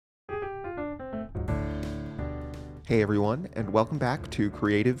Hey everyone, and welcome back to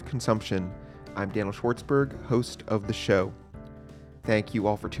Creative Consumption. I'm Daniel Schwartzberg, host of the show. Thank you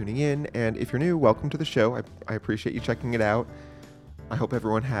all for tuning in, and if you're new, welcome to the show. I appreciate you checking it out. I hope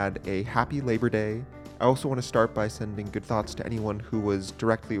everyone had a happy Labor Day. I also want to start by sending good thoughts to anyone who was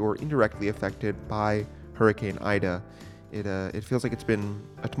directly or indirectly affected by Hurricane Ida. It feels like it's been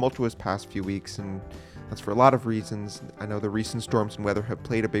a tumultuous past few weeks, and that's for a lot of reasons. I know the recent storms and weather have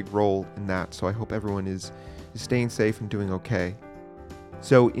played a big role in that, so I hope everyone is staying safe and doing okay.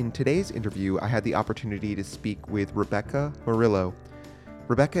 So in today's interview, I had the opportunity to speak with Rebecca Murillo.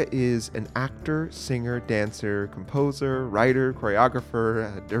 Rebecca is an actor, singer, dancer, composer, writer,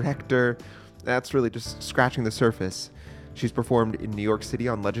 choreographer, director. That's really just scratching the surface. She's performed in New York City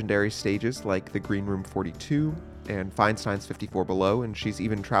on legendary stages like the Green Room 42 and Feinstein's 54 Below, and she's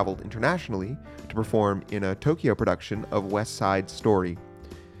even traveled internationally to perform in a Tokyo production of West Side Story.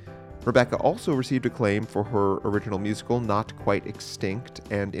 Rebecca also received acclaim for her original musical, Not Quite Extinct,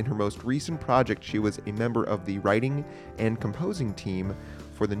 and in her most recent project, she was a member of the writing and composing team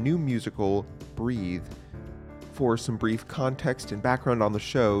for the new musical, Breathe. For some brief context and background on the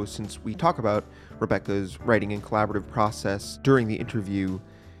show, since we talk about Rebecca's writing and collaborative process during the interview,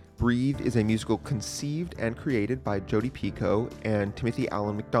 Breathe is a musical conceived and created by Jodi Picoult and Timothy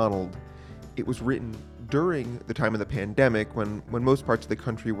Allen McDonald. It was written during the time of the pandemic when most parts of the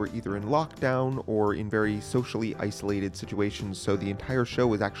country were either in lockdown or in very socially isolated situations, so the entire show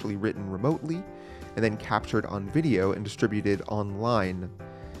was actually written remotely and then captured on video and distributed online.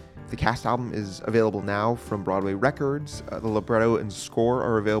 The cast album is available now from Broadway Records. The libretto and score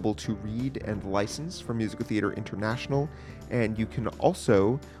are available to read and license from Musical Theater International, and you can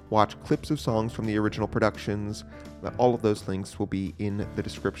also watch clips of songs from the original productions. All of those links will be in the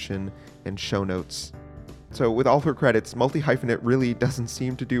description and show notes. So with all her credits, multi-hyphenate really doesn't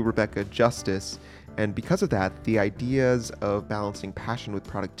seem to do Rebecca justice, and because of that, the ideas of balancing passion with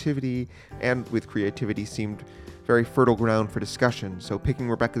productivity and with creativity seemed very fertile ground for discussion. So picking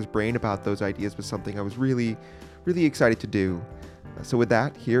Rebecca's brain about those ideas was something I was really excited to do. So with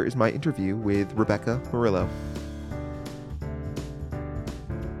that, here is my interview with Rebecca Murillo.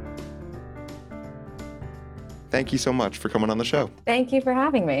 Thank you so much for coming on the show. Thank you for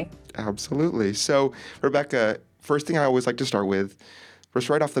having me. Absolutely. So, Rebecca, first thing I always like to start with, first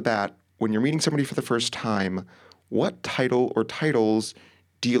right off the bat, when you're meeting somebody for the first time, what title or titles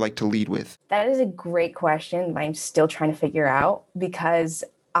do you like to lead with? That is a great question that I'm still trying to figure out because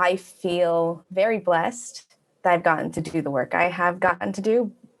I feel very blessed that I've gotten to do the work I have gotten to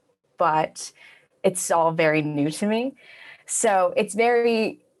do, but it's all very new to me. So it's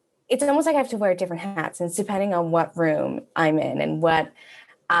almost like I have to wear different hats, and it's depending on what room I'm in and what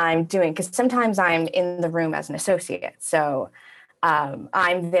I'm doing, because sometimes I'm in the room as an associate. So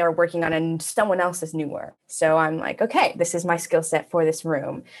I'm there working on someone else's new work. So I'm like, okay, this is my skill set for this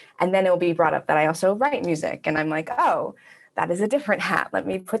room. And then it will be brought up that I also write music. And I'm like, oh, that is a different hat. Let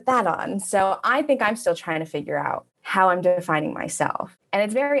me put that on. So I think I'm still trying to figure out how I'm defining myself. And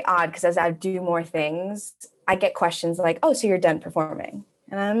it's very odd because as I do more things, I get questions like, oh, so you're done performing?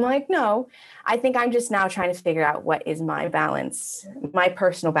 And I'm like, no, I think I'm just now trying to figure out what is my balance, my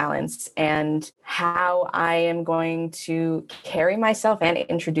personal balance, and how I am going to carry myself and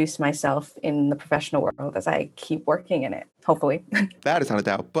introduce myself in the professional world as I keep working in it, hopefully. That is not a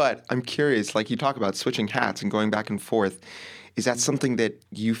doubt. But I'm curious, like you talk about switching hats and going back and forth. Is that something that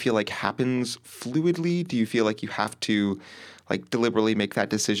you feel like happens fluidly? Do you feel like you have to like deliberately make that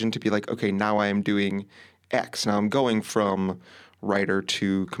decision to be like, okay, now I am doing X. Now I'm going from writer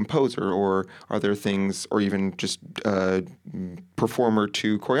to composer, or are there things, or even just performer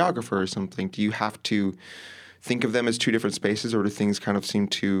to choreographer or something? Do you have to think of them as two different spaces, or do things kind of seem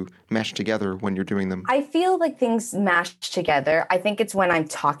to mesh together when you're doing them? I feel like things mash together. I think it's when I'm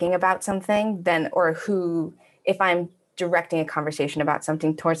talking about something, if I'm directing a conversation about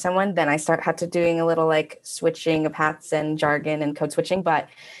something towards someone, then I have to doing a little like switching of hats and jargon and code switching. But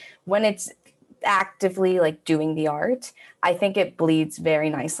when it's actively like doing the art, I think it bleeds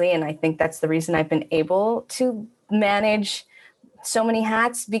very nicely. And I think that's the reason I've been able to manage so many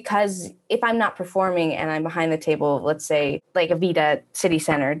hats, because if I'm not performing and I'm behind the table, let's say like Avita City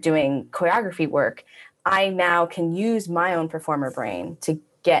Center doing choreography work, I now can use my own performer brain to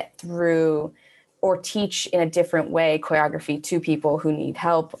get through or teach in a different way choreography to people who need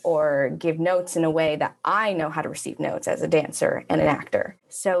help, or give notes in a way that I know how to receive notes as a dancer and an actor.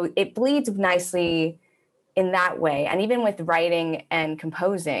 So it bleeds nicely in that way. And even with writing and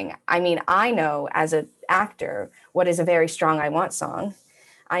composing, I mean, I know as an actor what is a very strong I Want song.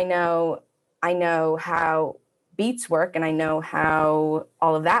 I know how beats work and I know how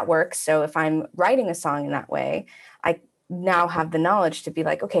all of that works. So if I'm writing a song in that way, I now have the knowledge to be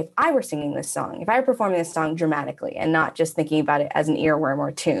like, okay, if I were singing this song, if I were performing this song dramatically and not just thinking about it as an earworm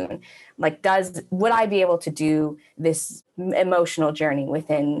or tune, like would I be able to do this emotional journey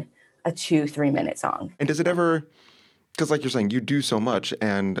within a 2-3 minute song? And does it ever, because like you're saying, you do so much,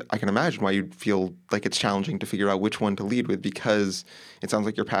 and I can imagine why you'd feel like it's challenging to figure out which one to lead with, because it sounds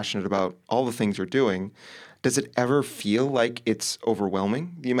like you're passionate about all the things you're doing. Does it ever feel like it's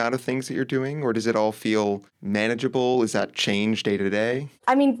overwhelming, the amount of things that you're doing, or does it all feel manageable? Is that change day to day?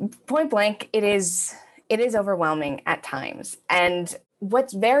 I mean, point blank, it is overwhelming at times. And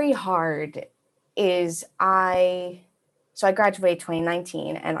what's very hard is I graduated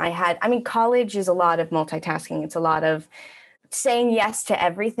 2019 and college is a lot of multitasking. It's a lot of saying yes to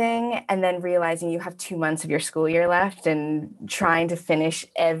everything and then realizing you have 2 months of your school year left and trying to finish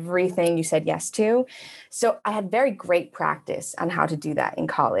everything you said yes to. So I had very great practice on how to do that in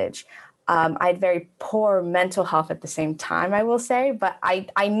college. I had very poor mental health at the same time, I will say, but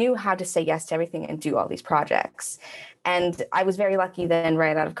I knew how to say yes to everything and do all these projects. And I was very lucky then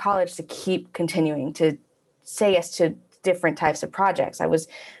right out of college to keep continuing to say yes to different types of projects. I was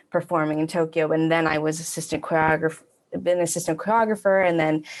performing in Tokyo, and then I was been assistant choreographer, and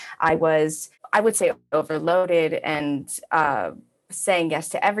then I would say, overloaded and saying yes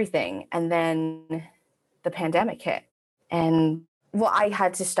to everything. And then the pandemic hit, and I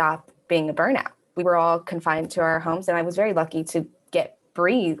had to stop being a burnout. We were all confined to our homes, and I was very lucky to get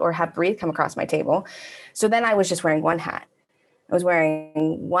Breathe or have Breathe come across my table. So then I was just wearing one hat. I was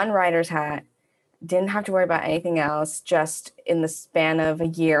wearing one writer's hat, didn't have to worry about anything else, just in the span of a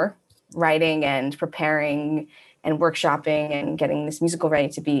year, writing and preparing and workshopping and getting this musical ready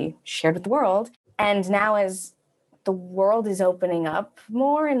to be shared with the world. And now as the world is opening up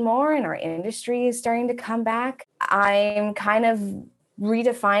more and more and our industry is starting to come back, I'm kind of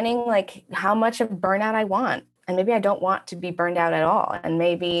redefining like how much of burnout I want. And maybe I don't want to be burned out at all.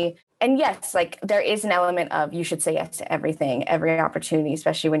 And yes, like there is an element of you should say yes to everything, every opportunity,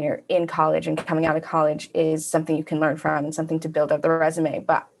 especially when you're in college, and coming out of college is something you can learn from and something to build up the resume.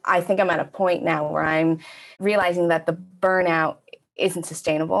 But I think I'm at a point now where I'm realizing that the burnout isn't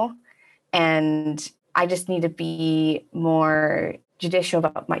sustainable, and I just need to be more judicious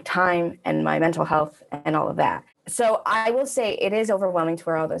about my time and my mental health and all of that. So I will say it is overwhelming to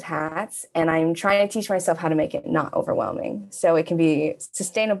wear all those hats, and I'm trying to teach myself how to make it not overwhelming so it can be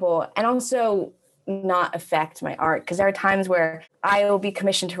sustainable and also not affect my art. Because there are times where I will be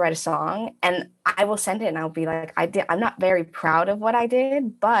commissioned to write a song and I will send it and I'll be like, I'm not very proud of what I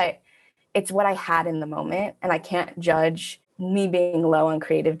did, but it's what I had in the moment, and I can't judge me being low on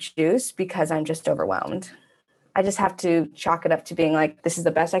creative juice because I'm just overwhelmed. I just have to chalk it up to being like, this is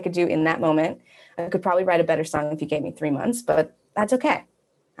the best I could do in that moment. I could probably write a better song if you gave me 3 months, but that's okay.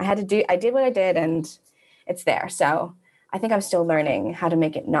 I did what I did, and it's there. So I think I'm still learning how to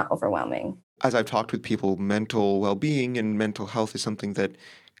make it not overwhelming. As I've talked with people, mental well-being and mental health is something that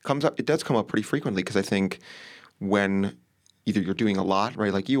comes up. It does come up pretty frequently, because I think when either you're doing a lot,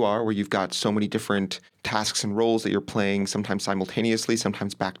 right, like you are, where you've got so many different tasks and roles that you're playing, sometimes simultaneously,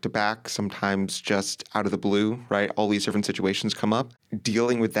 sometimes back to back, sometimes just out of the blue, right? All these different situations come up.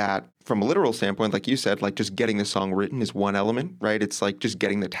 Dealing with that from a literal standpoint, like you said, like just getting the song written is one element, right? It's like just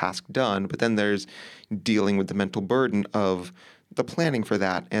getting the task done. But then there's dealing with the mental burden of the planning for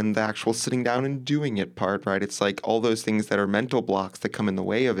that and the actual sitting down and doing it part, right? It's like all those things that are mental blocks that come in the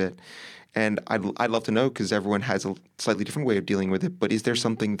way of it. And I'd love to know, because everyone has a slightly different way of dealing with it, but is there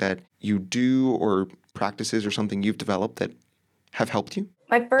something that you do or practices or something you've developed that have helped you?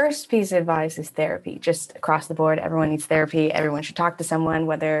 My first piece of advice is therapy. Just across the board, everyone needs therapy. Everyone should talk to someone,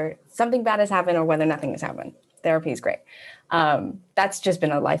 whether something bad has happened or whether nothing has happened. Therapy is great. That's just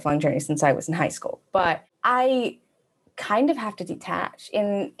been a lifelong journey since I was in high school. But I kind of have to detach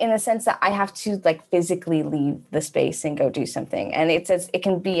in a sense that I have to like physically leave the space and go do something. And it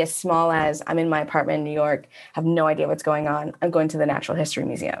can be as small as I'm in my apartment in New York, have no idea what's going on. I'm going to the Natural History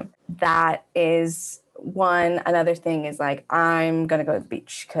Museum. That is one. Another thing is like, I'm going to go to the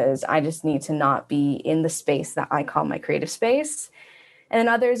beach because I just need to not be in the space that I call my creative space. And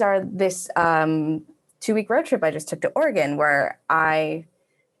then others are this 2-week road trip I just took to Oregon, where I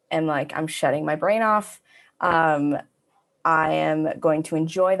am like, I'm shutting my brain off. I am going to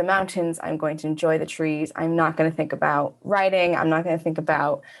enjoy the mountains. I'm going to enjoy the trees. I'm not going to think about writing. I'm not going to think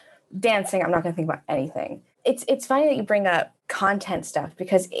about dancing. I'm not going to think about anything. It's funny that you bring up content stuff,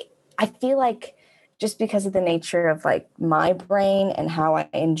 because I feel like just because of the nature of like my brain and how I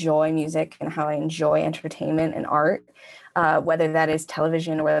enjoy music and how I enjoy entertainment and art, whether that is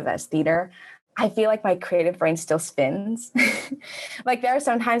television or whether that's theater, I feel like my creative brain still spins. Like there are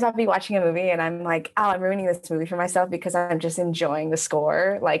sometimes I'll be watching a movie and I'm like, oh, I'm ruining this movie for myself because I'm just enjoying the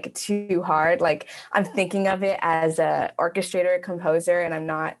score like too hard. Like I'm thinking of it as a orchestrator, composer, and I'm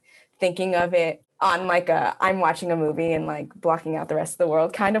not thinking of it on like I'm watching a movie and like blocking out the rest of the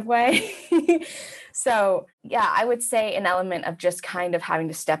world kind of way. So yeah, I would say an element of just kind of having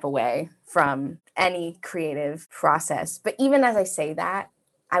to step away from any creative process. But even as I say that,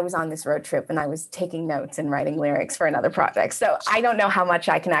 I was on this road trip and I was taking notes and writing lyrics for another project. So I don't know how much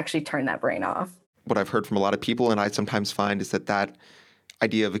I can actually turn that brain off. What I've heard from a lot of people, and I sometimes find, is that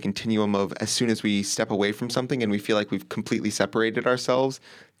idea of a continuum of as soon as we step away from something and we feel like we've completely separated ourselves,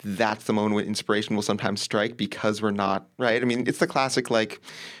 that's the moment when inspiration will sometimes strike because we're not, right? I mean, it's the classic, like,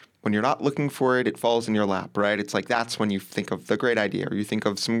 when you're not looking for it, it falls in your lap, right? It's like that's when you think of the great idea or you think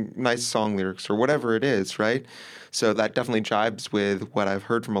of some nice song lyrics or whatever it is, right? So that definitely jibes with what I've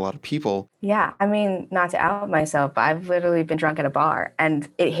heard from a lot of people. Yeah, I mean, not to out myself, but I've literally been drunk at a bar and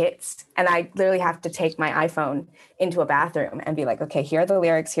it hits. And I literally have to take my iPhone into a bathroom and be like, okay, here are the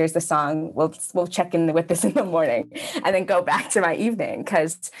lyrics, here's the song. We'll check in with this in the morning and then go back to my evening.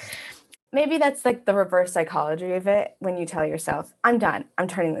 Because maybe that's like the reverse psychology of it when you tell yourself, I'm done, I'm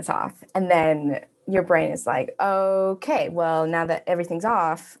turning this off. And then your brain is like, okay, well, now that everything's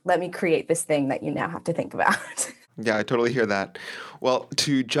off, let me create this thing that you now have to think about. Yeah, I totally hear that. Well,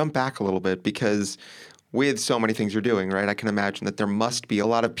 to jump back a little bit, because with so many things you're doing, right, I can imagine that there must be a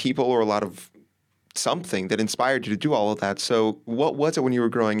lot of people or a lot of something that inspired you to do all of that. So what was it when you were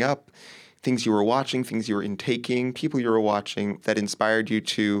growing up? Things you were watching, things you were intaking, people you were watching that inspired you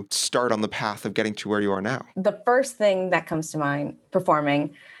to start on the path of getting to where you are now? The first thing that comes to mind,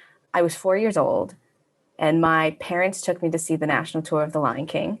 performing, I was 4 years old and my parents took me to see the national tour of The Lion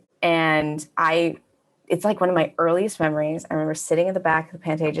King. And it's like one of my earliest memories. I remember sitting in the back of the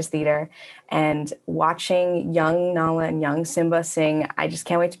Pantages Theater and watching young Nala and young Simba sing, I Just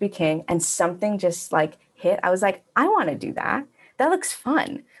Can't Wait to Be King. And something just like hit. I was like, I want to do that. That looks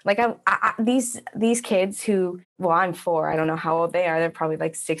fun. Like these kids who, well, I'm 4. I don't know how old they are. They're probably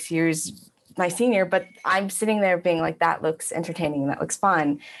like 6 years my senior, but I'm sitting there being like, that looks entertaining. That looks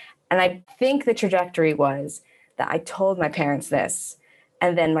fun. And I think the trajectory was that I told my parents this,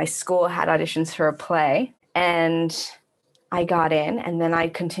 and then my school had auditions for a play, and I got in, and then I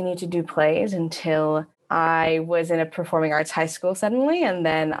continued to do plays until I was in a performing arts high school suddenly, and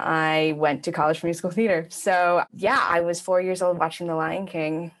then I went to college for musical theater. So yeah, I was 4 years old watching The Lion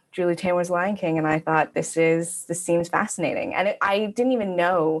King, Julie Taymor's Lion King, and I thought this seems fascinating. And I didn't even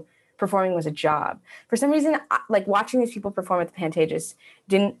know performing was a job. For some reason, like watching these people perform at the Pantages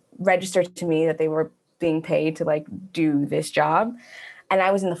didn't register to me that they were being paid to like do this job. And I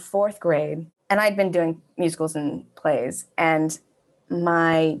was in the 4th grade and I'd been doing musicals and plays. And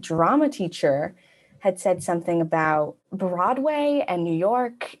my drama teacher had said something about Broadway and New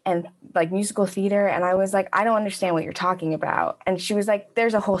York and like musical theater. And I was like, I don't understand what you're talking about. And she was like,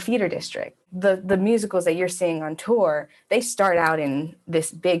 there's a whole theater district. The musicals that you're seeing on tour, they start out in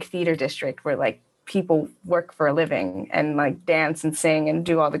this big theater district where like people work for a living and like dance and sing and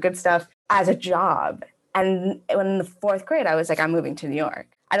do all the good stuff as a job. And when in the 4th grade, I was like, I'm moving to New York.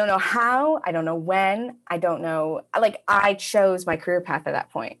 I don't know how, I don't know when, I don't know. Like I chose my career path at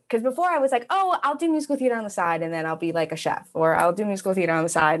that point. Because before I was like, oh, I'll do musical theater on the side and then I'll be like a chef, or I'll do musical theater on the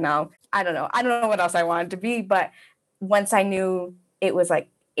side and I don't know what else I wanted to be. But once I knew it was like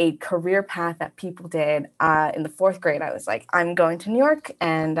a career path that people did in the 4th grade, I was like, I'm going to New York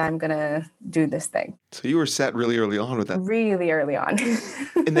and I'm going to do this thing. So you were set really early on with that. Really early on.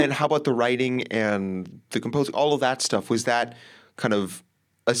 And then how about the writing and the composing, all of that stuff? Was that kind of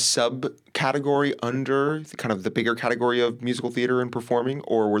a subcategory under kind of the bigger category of musical theater and performing,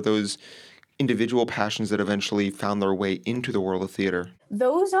 or were those individual passions that eventually found their way into the world of theater?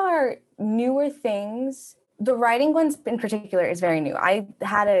 Those are newer things. The writing ones in particular is very new. I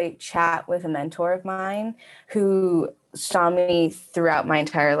had a chat with a mentor of mine who saw me throughout my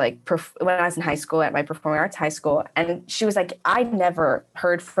entire when I was in high school at my performing arts high school, and she was like, I never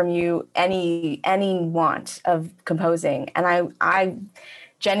heard from you any want of composing. And I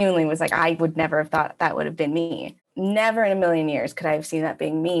genuinely was like, I would never have thought that would have been me. Never in a million years could I have seen that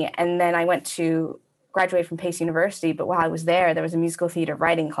being me. And then I went to graduate from Pace University, but while I was there was a musical theater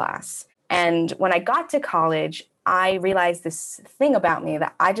writing class. And when I got to college, I realized this thing about me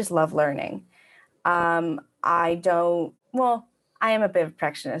that I just love learning. I am a bit of a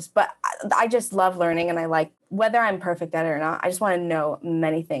perfectionist, but I just love learning, and I like, whether I'm perfect at it or not, I just want to know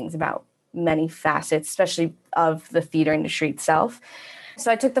many things about many facets, especially of the theater industry itself. So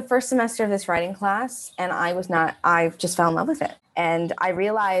I took the first semester of this writing class and I just fell in love with it. And I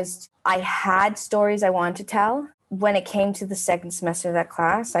realized I had stories I wanted to tell. When it came to the second semester of that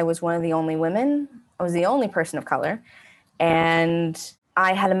class, I was one of the only women. I was the only person of color. And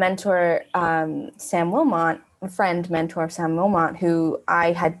I had a mentor, Sam Wilmot, a friend mentor of Sam Wilmot, who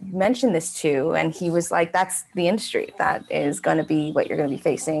I had mentioned this to. And he was like, that's the industry. That is going to be what you're going to be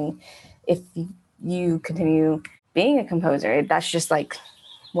facing if you continue being a composer. That's just like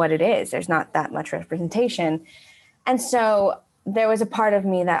what it is. There's not that much representation. And so there was a part of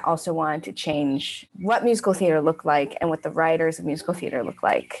me that also wanted to change what musical theater looked like and what the writers of musical theater look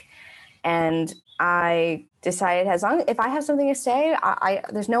like. And I decided if I have something to say,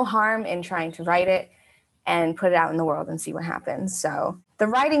 there's no harm in trying to write it and put it out in the world and see what happens. So the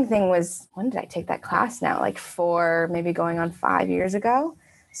writing thing was, when did I take that class now? Like 4, maybe going on 5 years ago.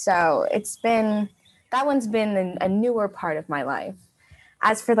 So that one's been a newer part of my life.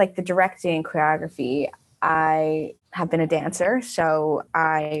 As for like the directing and choreography, I have been a dancer, so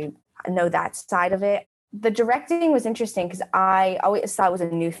I know that side of it. The directing was interesting because I always thought it was a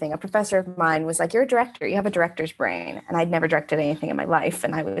new thing. A professor of mine was like, you're a director, you have a director's brain. And I'd never directed anything in my life.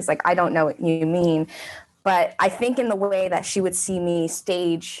 And I was like, I don't know what you mean. But I think in the way that she would see me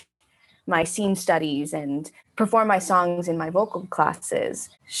stage my scene studies and perform my songs in my vocal classes,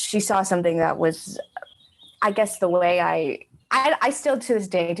 she saw something that was, I guess, the way I still to this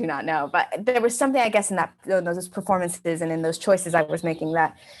day do not know, but there was something, I guess, in those performances and in those choices I was making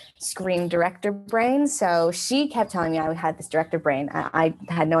that screamed director brain. So she kept telling me I had this director brain. I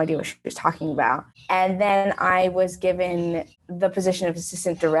had no idea what she was talking about. And then I was given the position of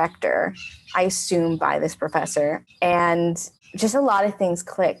assistant director, I assume by this professor. And just a lot of things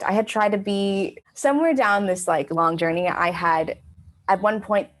clicked. I had tried to be somewhere down this like long journey. I had at one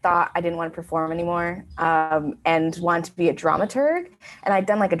point thought I didn't want to perform anymore and wanted to be a dramaturg. And I'd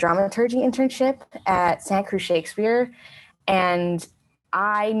done like a dramaturgy internship at Santa Cruz Shakespeare. And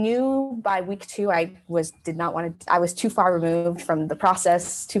I knew by week 2, I was too far removed from the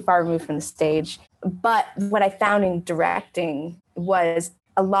process, too far removed from the stage. But what I found in directing was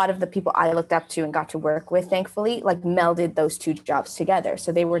a lot of the people I looked up to and got to work with, thankfully, like melded those two jobs together.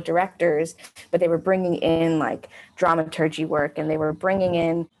 So they were directors, but they were bringing in like dramaturgy work, and they were bringing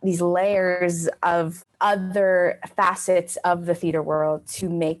in these layers of other facets of the theater world to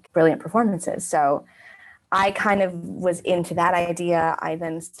make brilliant performances. So I kind of was into that idea. I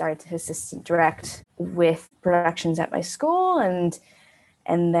then started to assistant direct with productions at my school, and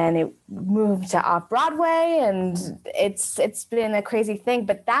then it moved to off-Broadway, and it's been a crazy thing.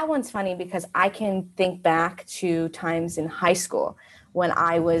 But that one's funny because I can think back to times in high school when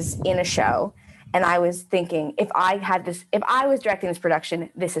I was in a show and I was thinking, if I was directing this production,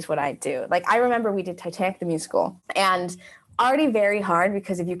 this is what I'd do. Like, I remember we did Titanic the musical, and already very hard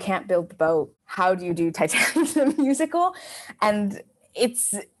because if you can't build the boat, how do you do Titanic the musical? And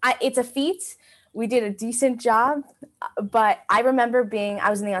it's a feat. We did a decent job, but I remember I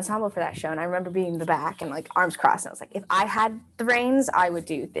was in the ensemble for that show, and I remember being in the back and like arms crossed. And I was like, if I had the reins, I would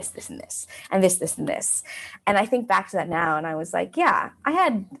do this, this, and this, and this, this, and this. And I think back to that now, and I was like, yeah, I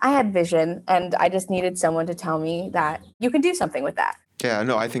had vision, and I just needed someone to tell me that you can do something with that. Yeah,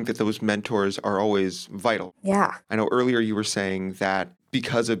 no, I think that those mentors are always vital. Yeah. I know earlier you were saying that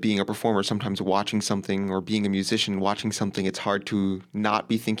because of being a performer, sometimes watching something, or being a musician, watching something, it's hard to not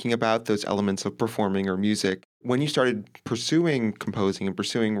be thinking about those elements of performing or music. When you started pursuing composing and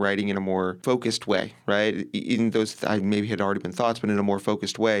pursuing writing in a more focused way, right? In those maybe had already been thoughts, but in a more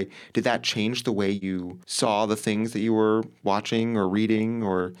focused way, did that change the way you saw the things that you were watching or reading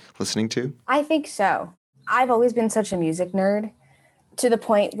or listening to? I think so. I've always been such a music nerd to the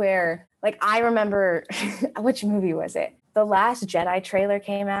point where, like, I remember, which movie was it? The Last Jedi trailer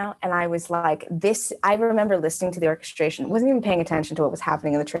came out, and I was like, I remember listening to the orchestration, wasn't even paying attention to what was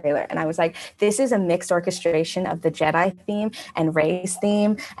happening in the trailer. And I was like, this is a mixed orchestration of the Jedi theme and Rey's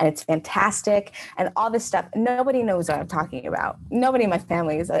theme, and it's fantastic, and all this stuff. Nobody knows what I'm talking about. Nobody in my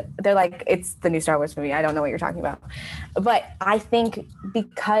family they're like, it's the new Star Wars movie. I don't know what you're talking about. But I think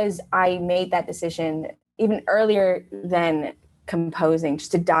because I made that decision even earlier than composing,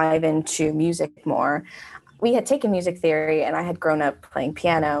 just to dive into music more, we had taken music theory, and I had grown up playing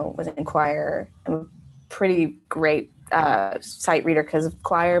piano, was in choir. I'm a pretty great sight reader because of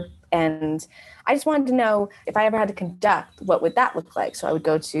choir. And I just wanted to know, if I ever had to conduct, what would that look like? So I would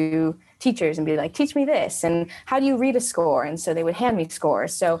go to teachers and be like, teach me this. And how do you read a score? And so they would hand me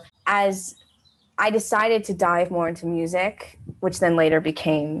scores. So as I decided to dive more into music, which then later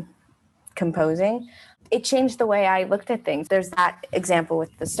became composing, it changed the way I looked at things. There's that example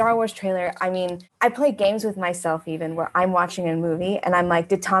with the Star Wars trailer. I mean, I play games with myself even where I'm watching a movie and I'm like,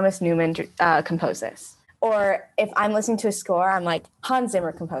 did Thomas Newman compose this? Or if I'm listening to a score, I'm like, Hans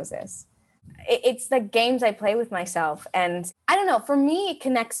Zimmer composed this. It's the games I play with myself. And I don't know, for me, it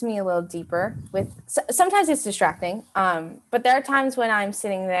connects me a little deeper with, sometimes it's distracting. But there are times when I'm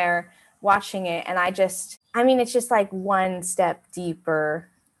sitting there watching it and it's just like one step deeper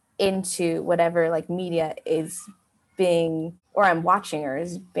into whatever like media is being, or I'm watching or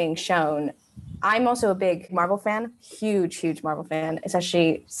is being shown. I'm also a big Marvel fan, huge Marvel fan,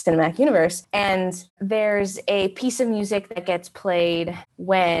 especially Cinematic Universe. And there's a piece of music that gets played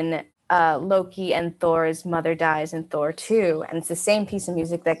when Loki and Thor's mother dies in Thor 2. And it's the same piece of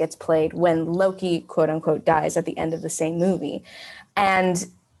music that gets played when Loki, quote unquote, dies at the end of the same movie. And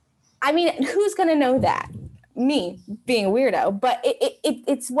I mean, who's going to know that? Me being a weirdo. But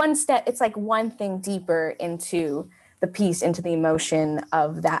it's one step, it's like one thing deeper into the piece, into the emotion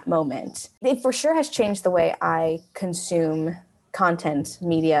of that moment. It for sure has changed the way I consume content,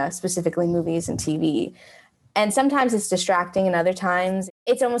 media, specifically movies and TV. And sometimes it's distracting, and other times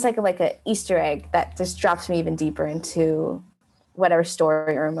it's almost like a Easter egg that just drops me even deeper into whatever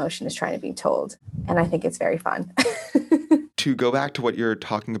story or emotion is trying to be told. And I think it's very fun. To go back to what you're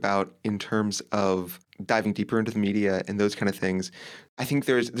talking about in terms of diving deeper into the media and those kind of things, I think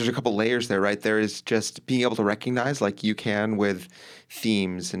there's a couple layers there, right? There is just being able to recognize, like you can with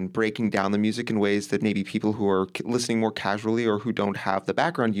themes and breaking down the music in ways that maybe people who are listening more casually or who don't have the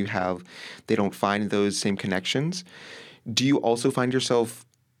background you have, they don't find those same connections. Do you also find yourself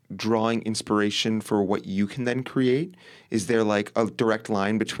drawing inspiration for what you can then create? Is there like a direct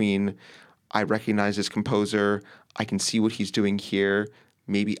line between, I recognize this composer, I can see what he's doing here,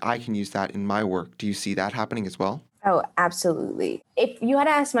 maybe I can use that in my work? Do you see that happening as well? Oh, absolutely. If you had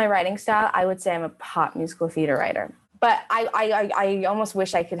to ask my writing style, I would say I'm a pop musical theater writer. But I almost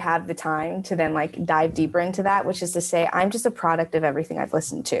wish I could have the time to then like dive deeper into that, which is to say I'm just a product of everything I've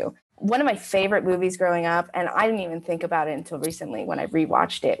listened to. One of my favorite movies growing up, and I didn't even think about it until recently when I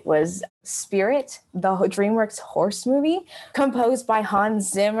rewatched it, was Spirit, the DreamWorks horse movie, composed by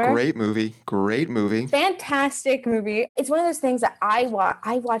Hans Zimmer. Great movie. Fantastic movie. It's one of those things that I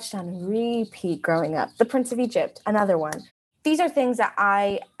watched on repeat growing up. The Prince of Egypt, another one. These are things that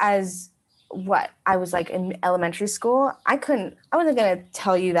I was like in elementary school. I wasn't going to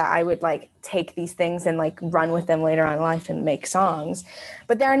tell you that I would like take these things and like run with them later on in life and make songs.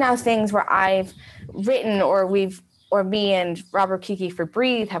 But there are now things where I've written or me and Robert Kiki for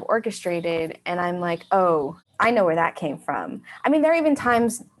Breathe have orchestrated. And I'm like, oh, I know where that came from. I mean, there are even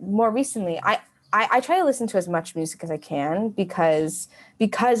times more recently, I try to listen to as much music as I can because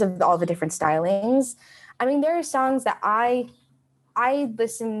of all the different stylings. I mean, there are songs that I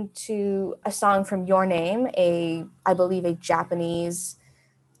listened to a song from Your Name, I believe a Japanese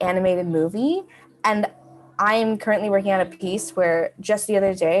animated movie. And I'm currently working on a piece where just the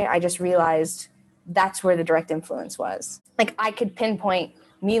other day, I just realized that's where the direct influence was. Like I could pinpoint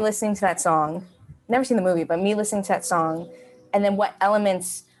me listening to that song, never seen the movie, but me listening to that song, and then what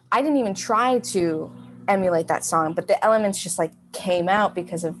elements, I didn't even try to emulate that song, but the elements just like came out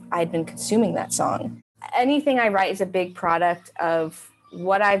because I'd been consuming that song. Anything I write is a big product of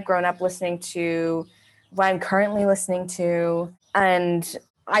what I've grown up listening to, what I'm currently listening to. And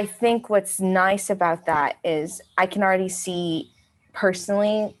I think what's nice about that is I can already see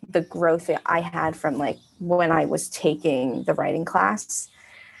personally the growth that I had from like when I was taking the writing class,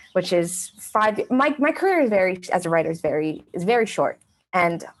 which is my career as a writer is very short.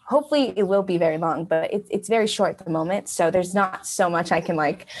 And hopefully it will be very long, but it's very short at the moment. So there's not so much I can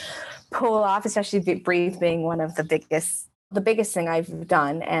like pull off, especially Breathe being one of the biggest thing I've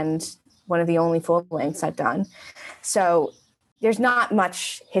done and one of the only full lengths I've done. So there's not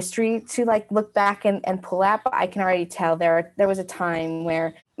much history to like look back and pull at, but I can already tell there was a time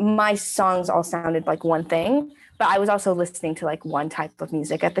where my songs all sounded like one thing, but I was also listening to like one type of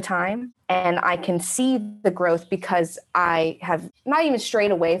music at the time. And I can see the growth because I have not even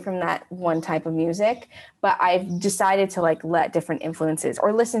strayed away from that one type of music, but I've decided to like let different influences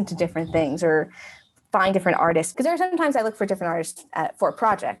or listen to different things or find different artists. Because there are sometimes I look for different artists for a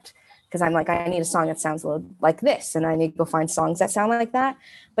project because I'm like, I need a song that sounds a little like this, and I need to go find songs that sound like that.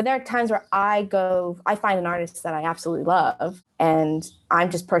 But there are times where I find an artist that I absolutely love, and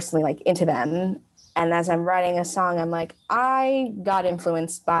I'm just personally like into them. And as I'm writing a song, I'm like, I got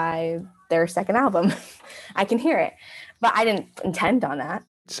influenced by their second album. I can hear it, but I didn't intend on that.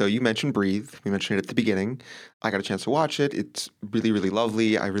 So you mentioned Breathe. We mentioned it at the beginning. I got a chance to watch it. It's really, really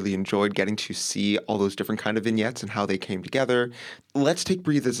lovely. I really enjoyed getting to see all those different kind of vignettes and how they came together. Let's take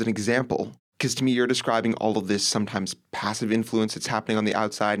Breathe as an example, because to me, you're describing all of this sometimes passive influence that's happening on the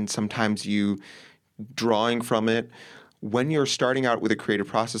outside and sometimes you drawing from it. When you're starting out with a creative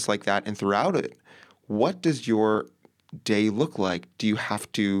process like that and throughout it, What does your day look like? Do you have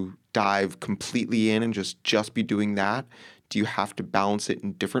to dive completely in and just be doing that? Do you have to balance it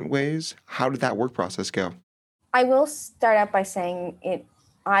in different ways? How did that work process go? I will start out by saying it.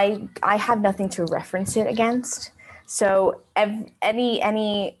 I have nothing to reference it against. So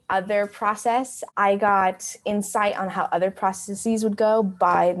any other process, I got insight on how other processes would go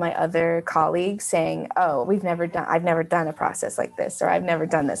by my other colleagues saying, "Oh, I've never done a process like this, or I've never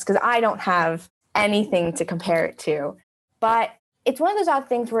done this," because I don't have anything to compare it to. But it's one of those odd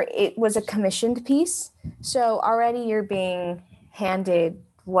things where it was a commissioned piece, so already you're being handed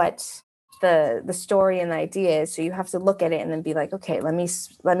what the story and the idea is, so you have to look at it and then be like, okay, let me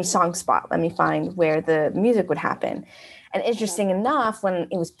song spot, let me find where the music would happen. And interesting enough, when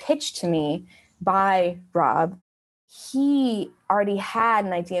it was pitched to me by Rob, he already had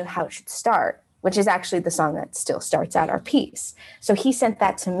an idea of how it should start, which is actually the song that still starts out our piece. So he sent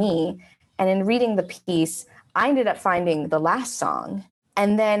that to me, and in reading the piece, I ended up finding the last song.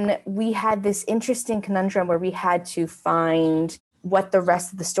 And then we had this interesting conundrum where we had to find what the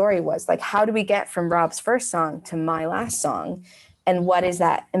rest of the story was. Like, how do we get from Rob's first song to my last song? And what is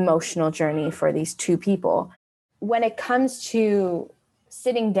that emotional journey for these two people? When it comes to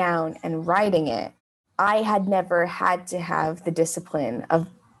sitting down and writing it, I had never had to have the discipline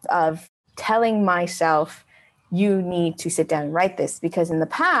of telling myself, you need to sit down and write this, because in the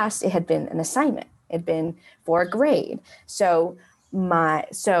past it had been an assignment. It had been for a grade. So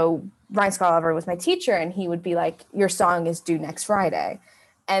Ryan Scott Oliver was my teacher, and he would be like, your song is due next Friday.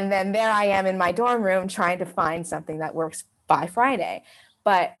 And then there I am in my dorm room trying to find something that works by Friday.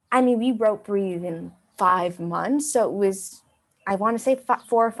 But I mean, we wrote Breathe in 5 months. So it was, I want to say 4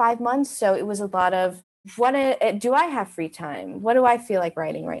 or 5 months. So it was a lot of, do I have free time? What do I feel like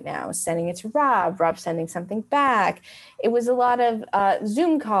writing right now? Sending it to Rob sending something back. It was a lot of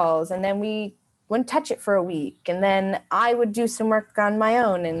Zoom calls, and then we wouldn't touch it for a week. And then I would do some work on my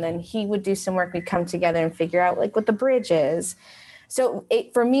own, and then he would do some work. We'd come together and figure out like what the bridge is. So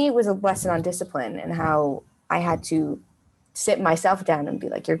for me, it was a lesson on discipline and how I had to sit myself down and be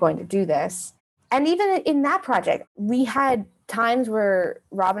like, you're going to do this. And even in that project, we had times where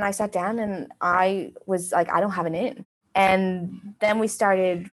Rob and I sat down and I was like, I don't have an in. And then we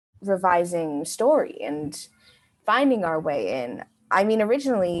started revising story and finding our way in. I mean,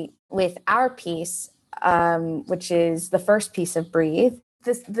 originally with our piece, which is the first piece of Breathe,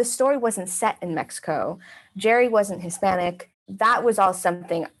 the story wasn't set in Mexico. Jerry wasn't Hispanic. That was all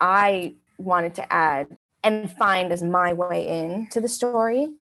something I wanted to add and find as my way in to the story.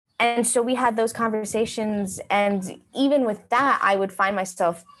 And so we had those conversations. And even with that, I would find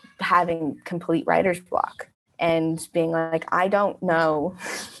myself having complete writer's block and being like, I don't know.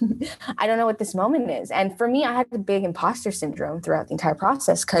 I don't know what this moment is. And for me, I had a big imposter syndrome throughout the entire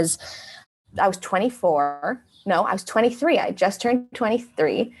process because I was 24. No, I was 23. I just turned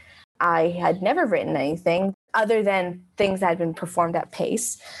 23. I had never written anything other than things that had been performed at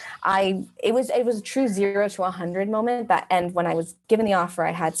pace. It was a true 0 to 100 moment. And when I was given the offer,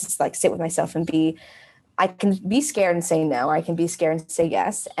 I had to like sit with myself and I can be scared and say no. I can be scared and say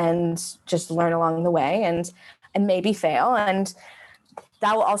yes, and just learn along the way and maybe fail. And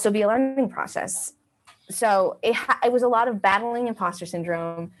that will also be a learning process. So it was a lot of battling imposter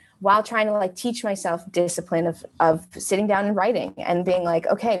syndrome while trying to like teach myself discipline of sitting down and writing and being like,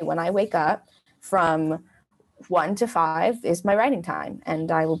 okay, when I wake up from 1 to 5 is my writing time,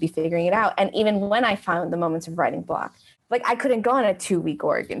 and I will be figuring it out. And even when I found the moments of writing block, like I couldn't go on a 2-week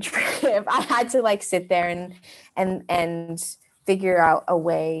Oregon trip. I had to like sit there and figure a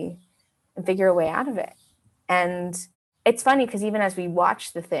way out of it. And it's funny because even as we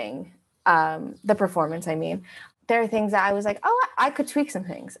watch the thing, the performance, I mean, there are things that I was like, oh, I could tweak some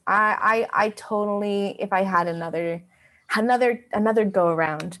things. I totally, if I had another go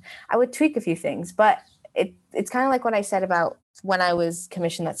around, I would tweak a few things. But it's kind of like what I said about when I was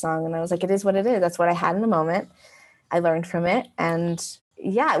commissioned that song, and I was like, it is what it is. That's what I had in the moment. I learned from it. And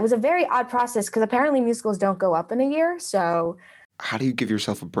yeah, it was a very odd process because apparently musicals don't go up in a year. So how do you give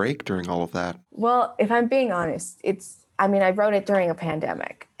yourself a break during all of that? Well, if I'm being honest, I wrote it during a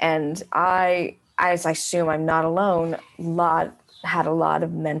pandemic, and I assume I'm not alone, had a lot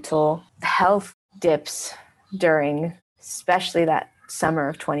of mental health dips during, especially that summer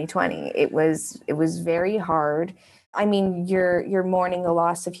of 2020. It was very hard. I mean, you're mourning the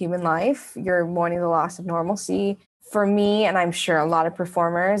loss of human life. You're mourning the loss of normalcy. For me, and I'm sure a lot of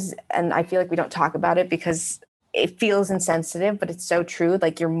performers, and I feel like we don't talk about it because it feels insensitive, but it's so true.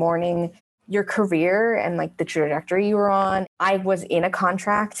 Like you're mourning your career and like the trajectory you were on. I was in a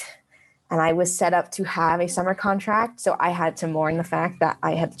contract and I was set up to have a summer contract. So I had to mourn the fact that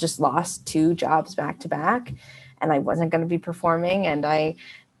I had just lost 2 jobs back to back and I wasn't going to be performing. And I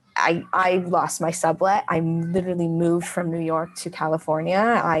lost my sublet. I literally moved from New York to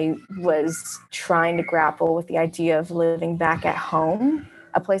California. I was trying to grapple with the idea of living back at home,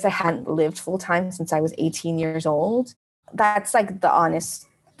 a place I hadn't lived full time since I was 18 years old. That's like the honest,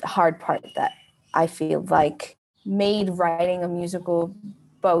 hard part that I feel like made writing a musical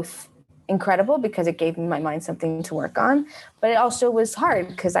both incredible because it gave my mind something to work on, but it also was hard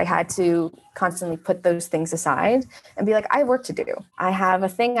because I had to constantly put those things aside and be like, I have work to do. I have a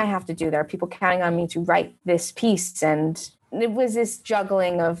thing I have to do. There are people counting on me to write this piece. And it was this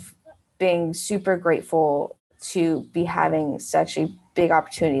juggling of being super grateful to be having such a big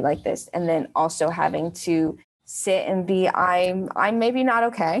opportunity like this, and then also having to sit and be, I'm maybe not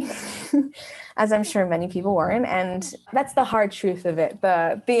okay. As I'm sure many people weren't. And that's the hard truth of it,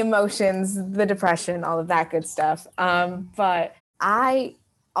 the emotions, the depression, all of that good stuff. But I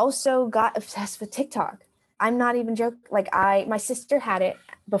also got obsessed with TikTok. I'm not even joking. Like my sister had it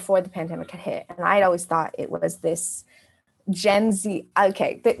before the pandemic had hit. And I'd always thought it was this Gen Z.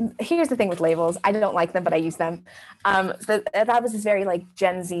 Okay, here's the thing with labels. I don't like them, but I use them. That was this very like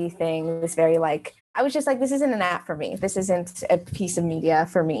Gen Z thing, this very like, I was just like, this isn't an app for me. This isn't a piece of media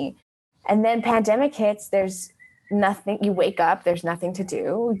for me. And then pandemic hits, there's nothing, you wake up, there's nothing to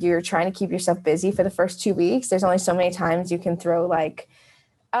do. You're trying to keep yourself busy for the first 2 weeks. There's only so many times you can throw like,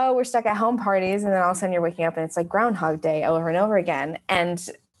 oh, we're stuck at home parties. And then all of a sudden you're waking up and it's like Groundhog Day over and over again. And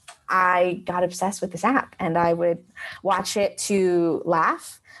I got obsessed with this app and I would watch it to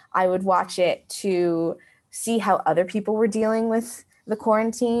laugh. I would watch it to see how other people were dealing with the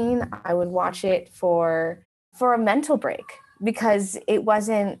quarantine. I would watch it for a mental break because it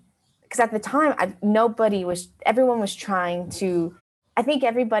wasn't, because at the time, everyone was trying to, I think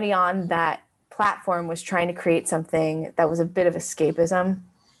everybody on that platform was trying to create something that was a bit of escapism,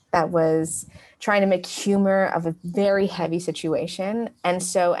 that was trying to make humor of a very heavy situation. And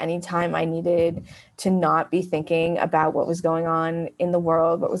so anytime I needed to not be thinking about what was going on in the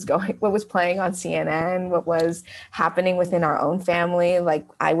world, what was playing on CNN, what was happening within our own family, like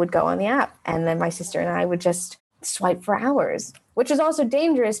I would go on the app and then my sister and I would just swipe for hours, which is also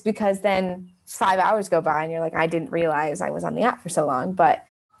dangerous because then 5 hours go by and you're like, I didn't realize I was on the app for so long. But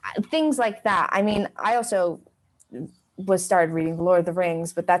things like that. I mean, I also started reading Lord of the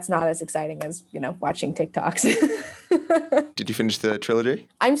Rings, but that's not as exciting as, watching TikToks. Did you finish the trilogy?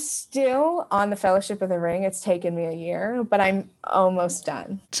 I'm still on the Fellowship of the Ring. It's taken me a year, but I'm almost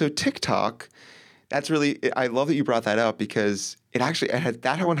done. So TikTok, I love that you brought that up because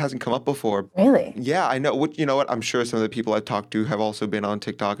that one hasn't come up before. Really? Yeah, I know. You know what? I'm sure some of the people I've talked to have also been on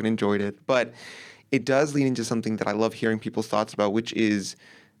TikTok and enjoyed it, but it does lean into something that I love hearing people's thoughts about, which is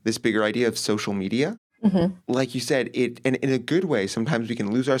this bigger idea of social media. Mm-hmm. Like you said, and in a good way, sometimes we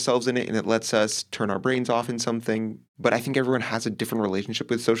can lose ourselves in it and it lets us turn our brains off in something. But I think everyone has a different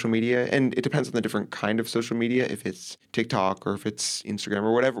relationship with social media, and it depends on the different kind of social media, if it's TikTok or if it's Instagram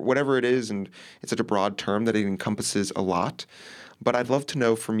or whatever it is. And it's such a broad term that it encompasses a lot. But I'd love to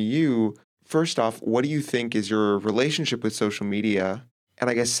know from you, first off, what do you think is your relationship with social media? And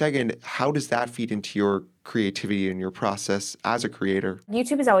I guess second, how does that feed into your creativity and your process as a creator?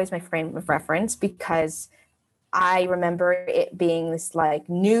 YouTube is always my frame of reference because I remember it being this like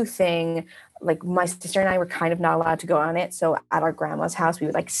new thing. Like my sister and I were kind of not allowed to go on it. So at our grandma's house, we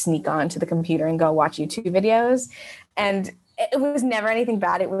would like sneak onto the computer and go watch YouTube videos. And it was never anything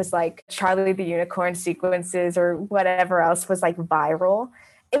bad. It was like Charlie the Unicorn sequences or whatever else was like viral.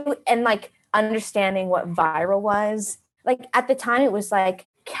 And like understanding what viral was, like at the time it was like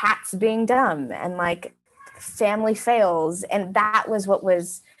cats being dumb and like family fails. And that was what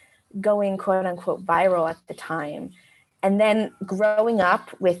was going quote unquote viral at the time. And then growing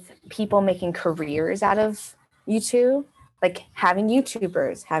up with people making careers out of YouTube, like having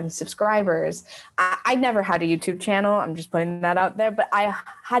YouTubers, having subscribers. I never had a YouTube channel. I'm just putting that out there, but I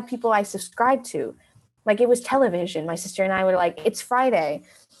had people I subscribed to. Like it was television. My sister and I were like, it's Friday.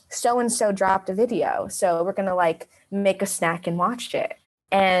 So-and-so dropped a video. So we're going to like make a snack and watch it.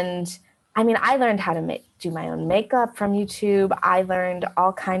 And I mean, I learned how to do my own makeup from YouTube. I learned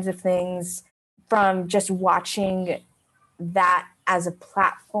all kinds of things from just watching that as a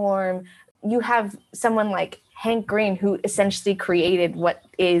platform. You have someone like Hank Green who essentially created what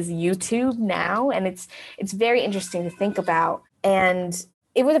is YouTube now. And it's very interesting to think about. And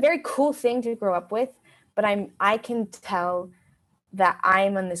it was a very cool thing to grow up with. But I can tell that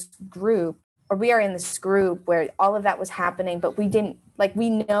I'm in this group, or we are in this group where all of that was happening, but we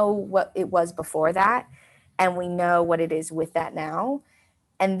know what it was before that, and we know what it is with that now.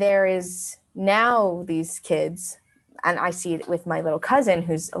 And there is now these kids, and I see it with my little cousin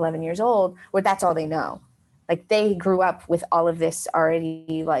who's 11 years old, where that's all they know. Like they grew up with all of this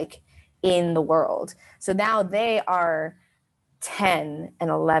already like in the world. So now they are 10 and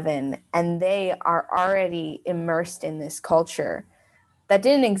 11 and they are already immersed in this culture that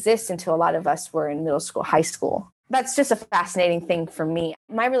didn't exist until a lot of us were in middle school, high school. That's just a fascinating thing for me.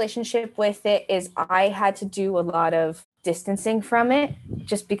 My relationship with it is I had to do a lot of distancing from it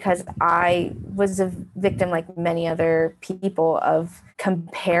just because I was a victim, like many other people, of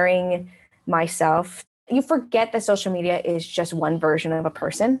comparing myself. You forget that social media is just one version of a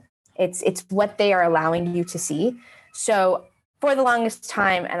person. It's what they are allowing you to see. So for the longest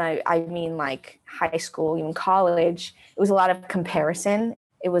time, and I mean like high school, even college, it was a lot of comparison.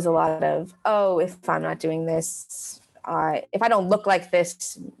 It was a lot of, oh, if I'm not doing this, if I don't look like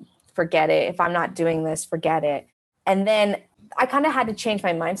this, forget it. If I'm not doing this, forget it. And then I kind of had to change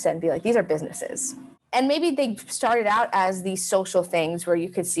my mindset and be like, these are businesses. And maybe they started out as these social things where you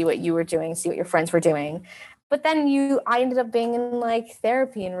could see what you were doing, see what your friends were doing. But then I ended up being in like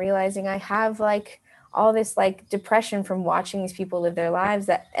therapy and realizing I have like all this like depression from watching these people live their lives,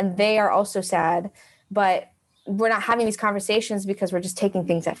 and they are also sad, but we're not having these conversations because we're just taking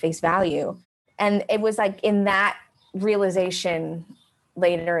things at face value. And it was like in that realization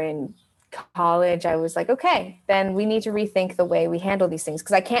later in college, I was like, okay, then we need to rethink the way we handle these things.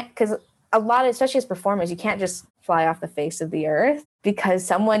 Because a lot of, especially as performers, you can't just fly off the face of the earth, because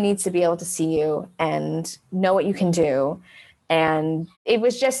someone needs to be able to see you and know what you can do. And it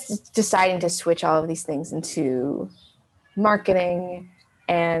was just deciding to switch all of these things into marketing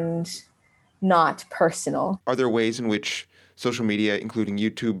and not personal. Are there ways in which social media, including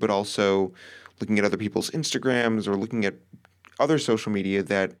YouTube, but also looking at other people's Instagrams or looking at other social media,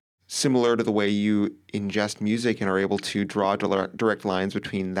 that similar to the way you ingest music and are able to draw direct lines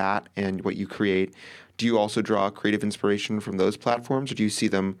between that and what you create, do you also draw creative inspiration from those platforms? Or do you see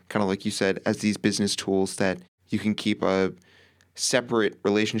them, kind of like you said, as these business tools that you can keep a separate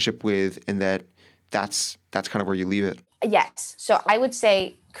relationship with, and that's kind of where you leave it? Yes. So I would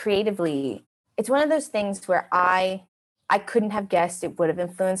say creatively, it's one of those things where I couldn't have guessed it would have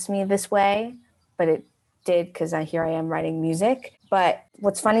influenced me this way, but it did, because here I am writing music. But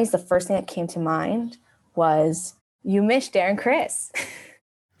what's funny is the first thing that came to mind was You Miss Darren Criss.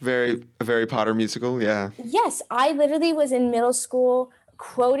 A very Potter musical, yeah. Yes, I literally was in middle school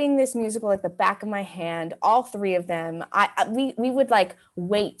quoting this musical like the back of my hand, all three of them. We would like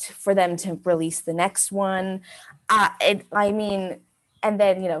wait for them to release the next one. And then,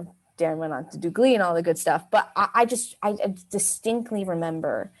 Darren went on to do Glee and all the good stuff. But I distinctly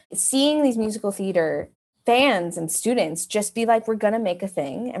remember seeing these musical theater fans and students just be like, we're going to make a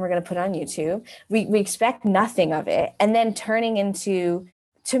thing and we're going to put it on YouTube. We expect nothing of it. And then turning into,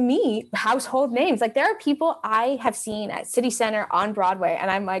 to me, household names. Like there are people I have seen at City Center on Broadway, and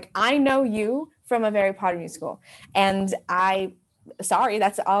I'm like, I know you from a Harry Potter musical. And sorry,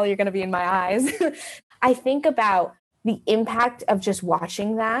 that's all you're going to be in my eyes. I think about the impact of just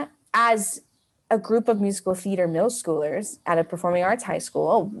watching that as a group of musical theater middle schoolers at a performing arts high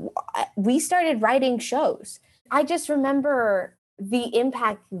school. We started writing shows. I just remember the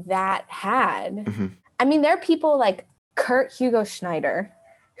impact that had. Mm-hmm. I mean, there are people like Kurt Hugo Schneider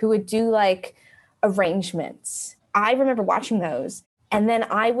who would do like arrangements. I remember watching those, and then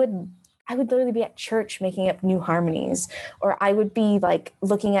I would literally be at church making up new harmonies, or I would be like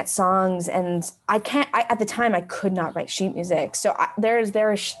looking at songs, and at the time I could not write sheet music. So there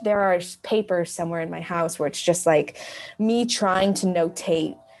are papers somewhere in my house where it's just like me trying to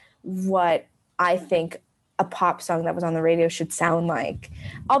notate what I think a pop song that was on the radio should sound like,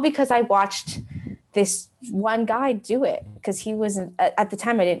 all because I watched this one guy do it, because he was at the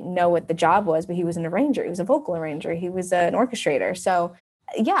time I didn't know what the job was, but he was an arranger. He was a vocal arranger. He was an orchestrator. So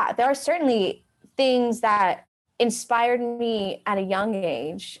yeah, there are certainly things that inspired me at a young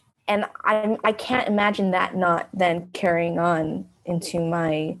age. And I can't imagine that not then carrying on into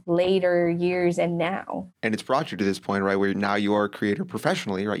my later years and now. And it's brought you to this point, right, where now you are a creator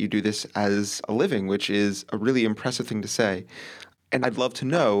professionally, right? You do this as a living, which is a really impressive thing to say. And I'd love to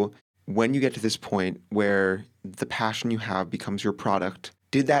know, when you get to this point where the passion you have becomes your product,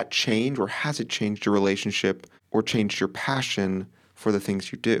 did that change, or has it changed your relationship or changed your passion for the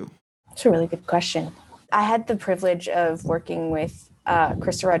things you do? It's a really good question. I had the privilege of working with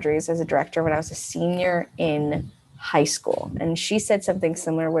Krista Rodriguez as a director when I was a senior in high school. And she said something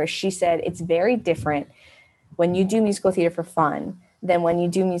similar, where she said, it's very different when you do musical theater for fun than when you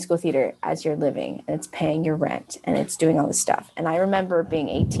do musical theater as you're living, and it's paying your rent and it's doing all this stuff. And I remember being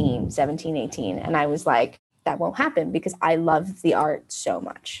 18, and I was like, that won't happen because I love the art so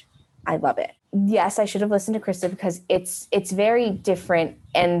much. I love it. Yes, I should have listened to Krista because it's very different.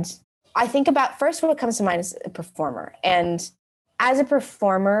 And I think about first what comes to mind is a performer. And as a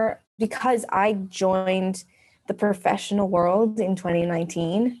performer, because I joined the professional world in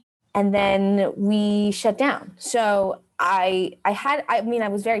 2019 and then we shut down. So I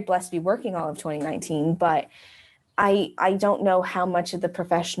was very blessed to be working all of 2019, but I don't know how much of the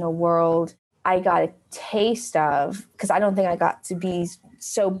professional world I got a taste of because I don't think I got to be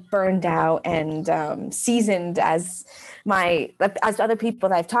so burned out and seasoned as other people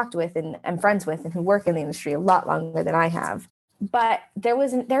that I've talked with and am friends with and who work in the industry a lot longer than I have. But there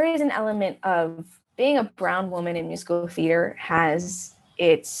is an element of being a brown woman in musical theater has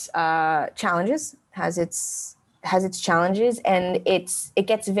its challenges, has its challenges, and it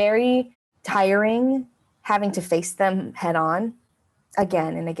gets very tiring having to face them head on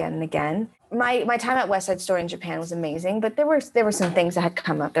again and again and again. My time at West Side Story in Japan was amazing, but there were some things that had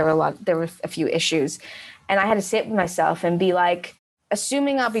come up. There were a few issues, and I had to sit with myself and be like,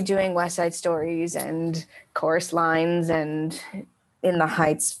 assuming I'll be doing West Side Stories and chorus lines and In the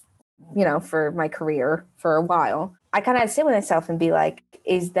Heights, for my career for a while, I kind of had to sit with myself and be like,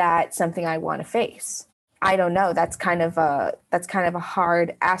 is that something I want to face? I don't know. That's kind of a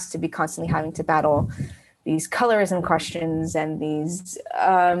hard ask to be constantly having to battle these colorism questions and these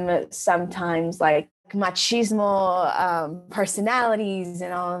sometimes like machismo personalities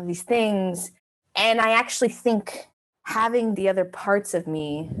and all of these things. And I actually think having the other parts of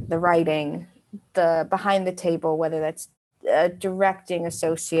me, the writing, the behind the table, whether that's a directing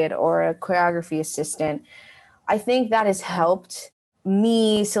associate or a choreography assistant, I think that has helped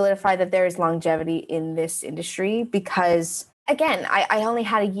me solidify that there is longevity in this industry because, again, I only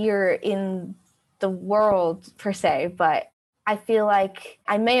had a year in the world per se, but I feel like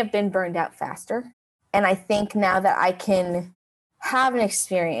I may have been burned out faster. And I think now that I can have an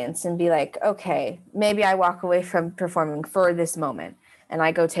experience and be like, okay, maybe I walk away from performing for this moment and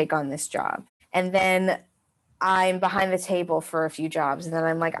I go take on this job. And then I'm behind the table for a few jobs. And then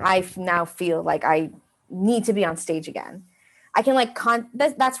I'm like, I now feel like I need to be on stage again. I can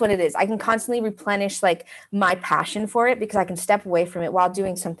that's what it is. I can constantly replenish like my passion for it because I can step away from it while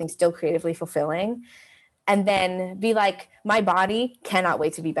doing something still creatively fulfilling and then be like, my body cannot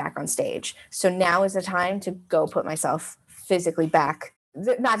wait to be back on stage. So now is the time to go put myself physically back,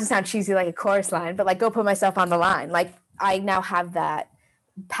 not to sound cheesy like a chorus line, but like go put myself on the line. Like I now have that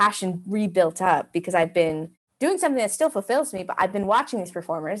passion rebuilt up because I've been doing something that still fulfills me, but I've been watching these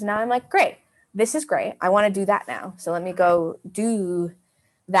performers and now I'm like, great. This is great. I want to do that now. So let me go do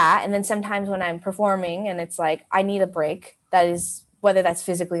that. And then sometimes when I'm performing and it's like, I need a break, that is whether that's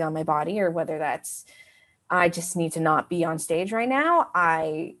physically on my body or whether that's, I just need to not be on stage right now.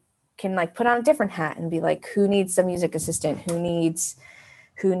 I can like put on a different hat and be like, who needs a music assistant? Who needs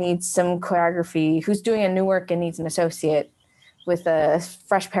some choreography? Who's doing a new work and needs an associate with a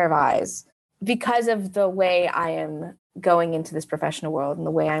fresh pair of eyes? Because of the way I am going into this professional world and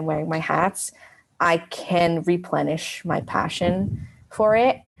the way I'm wearing my hats, I can replenish my passion for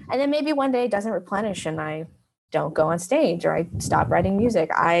it. And then maybe one day it doesn't replenish and I don't go on stage or I stop writing music.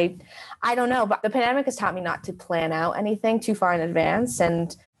 I don't know, but the pandemic has taught me not to plan out anything too far in advance.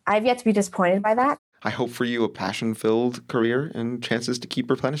 And I've yet to be disappointed by that. I hope for you a passion-filled career and chances to keep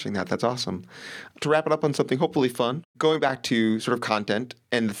replenishing that. That's awesome. To wrap it up on something hopefully fun, going back to sort of content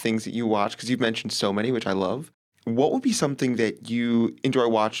and the things that you watch, because you've mentioned so many, which I love. What would be something that you enjoy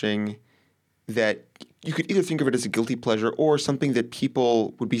watching that you could either think of it as a guilty pleasure or something that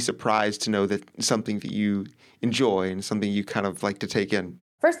people would be surprised to know that something that you enjoy and something you kind of like to take in?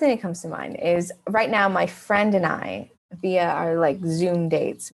 First thing that comes to mind is right now my friend and I, via our like Zoom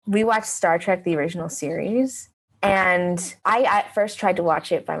dates, we watched Star Trek, the original series. And I at first tried to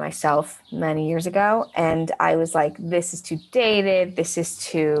watch it by myself many years ago. And I was like, this is too dated. This is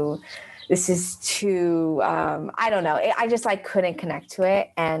too, I don't know. I just like couldn't connect to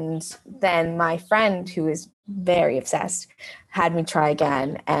it. And then my friend, who is very obsessed, had me try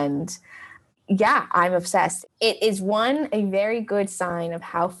again. And yeah, I'm obsessed. It is a very good sign of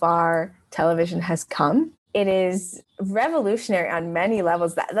how far television has come. It is revolutionary on many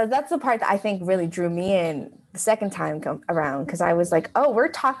levels. That's the part that I think really drew me in the second time around, because I was like, oh, we're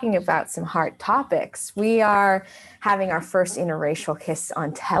talking about some hard topics. We are having our first interracial kiss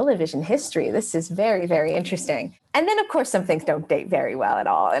on television history. This is very, very interesting. And then, of course, some things don't date very well at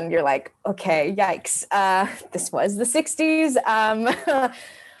all. And you're like, okay, yikes. This was the 60s.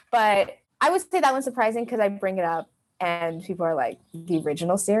 But I would say that one's surprising because I bring it up and people are like, the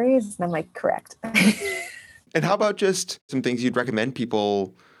original series? And I'm like, correct. And how about just some things you'd recommend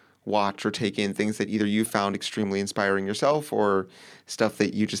people watch or take in, things that either you found extremely inspiring yourself or stuff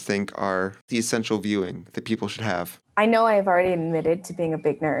that you just think are the essential viewing that people should have? I know I've already admitted to being a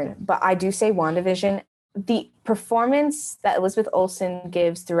big nerd, but I do say WandaVision. The performance that Elizabeth Olsen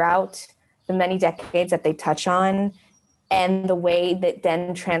gives throughout the many decades that they touch on, and the way that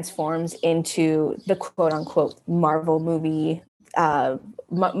then transforms into the quote unquote Marvel movie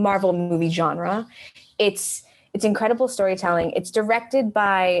genre, it's incredible storytelling. It's directed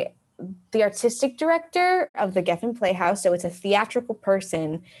by the artistic director of the Geffen Playhouse, so it's a theatrical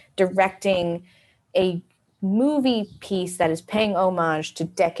person directing a movie piece that is paying homage to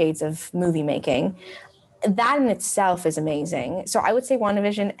decades of movie making. That in itself is amazing. So I would say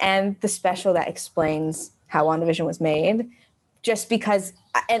WandaVision and the special that explains how WandaVision was made, just because,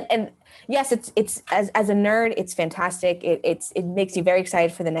 and yes, it's as a nerd, it's fantastic. It makes you very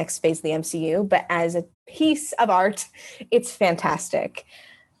excited for the next phase of the MCU, but as a piece of art, it's fantastic.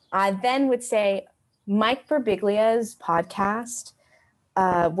 I then would say Mike Birbiglia's podcast,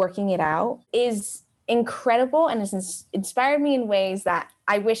 Working It Out, is incredible and has inspired me in ways that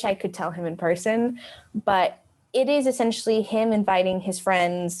I wish I could tell him in person. But it is essentially him inviting his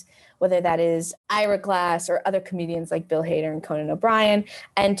friends, whether that is Ira Glass or other comedians like Bill Hader and Conan O'Brien,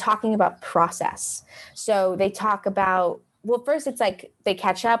 and talking about process. So they talk about, well, first it's like they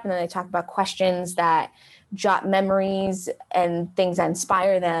catch up and then they talk about questions that jot memories and things that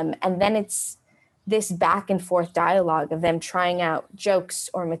inspire them. And then it's this back and forth dialogue of them trying out jokes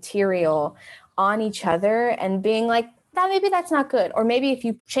or material on each other and being like, that maybe that's not good. Or maybe if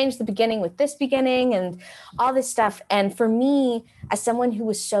you change the beginning with this beginning and all this stuff. And for me, as someone who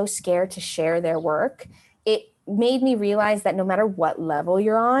was so scared to share their work, it made me realize that no matter what level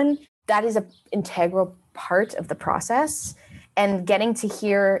you're on, that is an integral part of the process. And getting to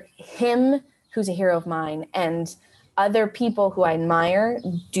hear him, who's a hero of mine, and other people who I admire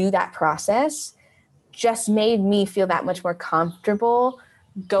do that process just made me feel that much more comfortable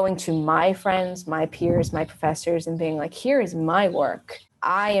going to my friends, my peers, my professors, and being like, here is my work.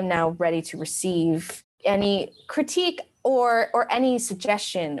 I am now ready to receive any critique or any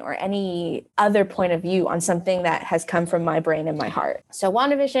suggestion or any other point of view on something that has come from my brain and my heart. So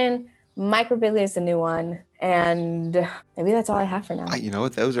WandaVision, Mike Birbiglia is the new one, and maybe that's all I have for now. You know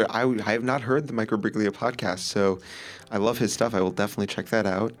what? I have not heard the Mike Birbiglia podcast, so I love his stuff. I will definitely check that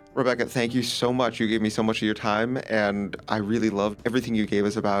out. Rebecca, thank you so much. You gave me so much of your time, and I really loved everything you gave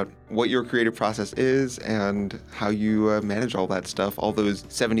us about what your creative process is and how you manage all that stuff, all those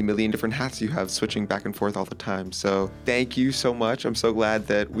 70 million different hats you have switching back and forth all the time. So thank you so much. I'm so glad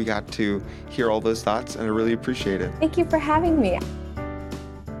that we got to hear all those thoughts, and I really appreciate it. Thank you for having me.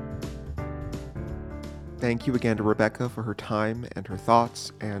 Thank you again to Rebecca for her time and her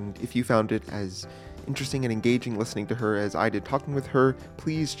thoughts, and if you found it as interesting and engaging listening to her as I did talking with her,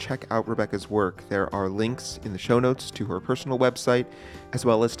 please check out Rebecca's work. There are links in the show notes to her personal website, as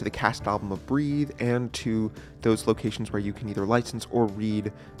well as to the cast album of Breathe, and to those locations where you can either license or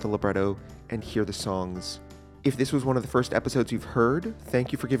read the libretto and hear the songs. If this was one of the first episodes you've heard,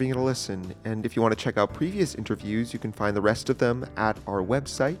 thank you for giving it a listen. And if you want to check out previous interviews, you can find the rest of them at our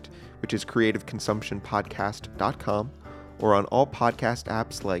website, which is creativeconsumptionpodcast.com, or on all podcast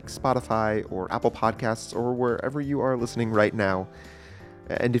apps like Spotify or Apple Podcasts or wherever you are listening right now.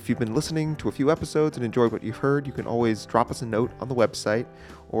 And if you've been listening to a few episodes and enjoyed what you've heard, you can always drop us a note on the website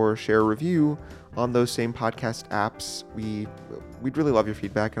or share a review on those same podcast apps. We'd really love your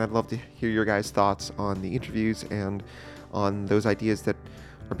feedback, and I'd love to hear your guys' thoughts on the interviews and on those ideas that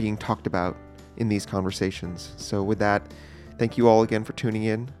are being talked about in these conversations. So with that, thank you all again for tuning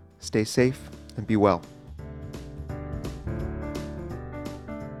in. Stay safe and be well.